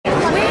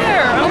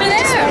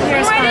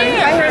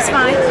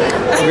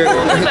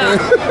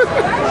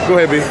Go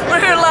ahead, B. We're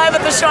here live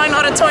at the Shrine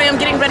Auditorium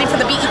getting ready for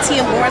the BET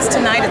Awards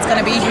tonight. It's going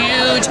to be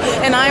huge.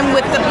 And I'm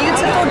with the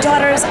beautiful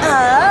daughters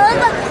of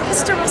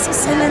Mr. Russell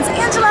Simmons,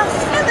 Angela,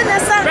 and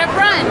Vanessa. Rep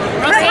Run.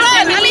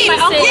 I mean,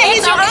 yeah,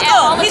 he's your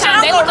uncle. He's your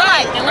uncle,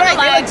 right? They look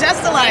They look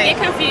just alike. They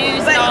get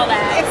confused and all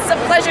that. It's a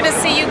pleasure to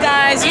see you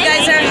guys. You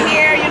guys are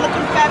here. You're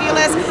looking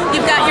fabulous.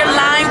 You've got your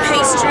lime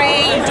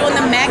pastry. You're doing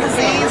the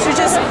magazines. You're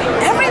just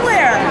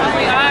everywhere.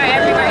 We are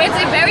everywhere. It's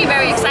very,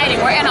 very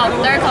exciting. We're in our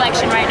third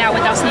collection right now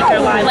with our sneaker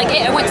line. Like,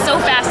 it went so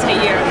fast in a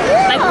year.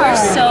 Like, we're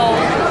so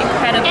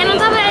incredibly And on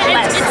top of that,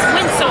 it's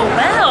went so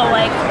well.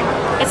 Like,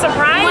 it's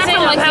surprising.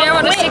 From like 0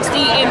 to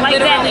 60 in like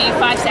literally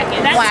 5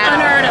 seconds. That's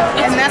unheard of.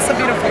 And that's a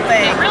beautiful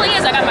thing. It really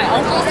is. I got my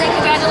uncle saying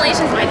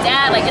congratulations, my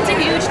dad. Like, it's a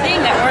huge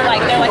thing that we're like,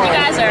 they're like, you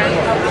guys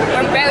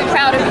we're very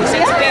proud of you. So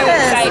it's very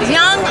exciting.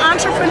 Young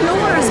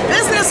entrepreneurs,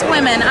 business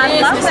women. I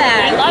love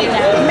that. I love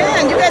that.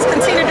 Man, you guys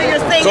continue to do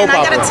your thing. So and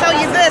I got to popular. tell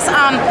you this.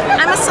 I'm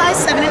a size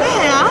 7.5.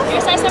 You're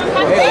size 7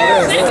 5?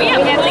 Yeah. We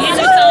have to get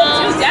you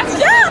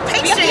definitely. Yeah, We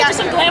have to pastry. get you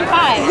some glam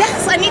pie.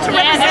 Yes, I need to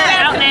Yeah, represent. they're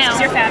out now.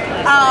 You're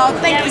fabulous. Oh,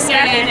 thank you,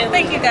 Yeah, sweetie. definitely.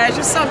 Thank you, guys.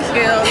 You're so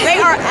cute. They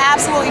are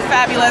absolutely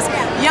fabulous.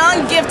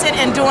 Young, gifted,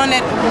 and doing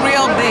it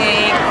real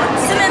big.